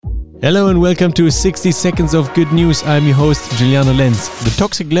Hello and welcome to 60 Seconds of Good News. I'm your host, Giuliano Lenz. The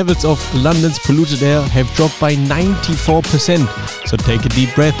toxic levels of London's polluted air have dropped by 94%. So take a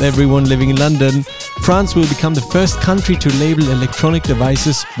deep breath, everyone living in London. France will become the first country to label electronic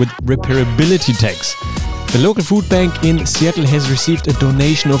devices with repairability tags. The local food bank in Seattle has received a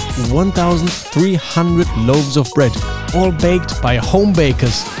donation of 1,300 loaves of bread, all baked by home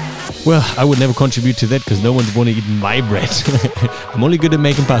bakers. Well, I would never contribute to that because no one would want to eat my bread. I'm only good at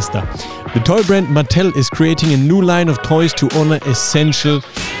making pasta. The toy brand Mattel is creating a new line of toys to honor essential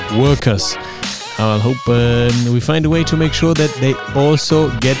workers. I hope we find a way to make sure that they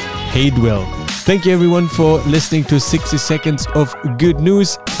also get paid well. Thank you everyone for listening to 60 Seconds of Good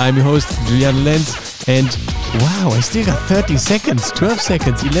News. I'm your host, Giuliano Lenz, and wow, I still got 30 seconds, 12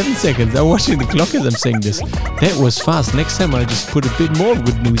 seconds, 11 seconds. I'm watching the clock as I'm saying this. That was fast. Next time I'll just put a bit more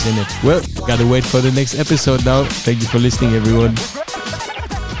good news in it. Well, gotta wait for the next episode now. Thank you for listening, everyone.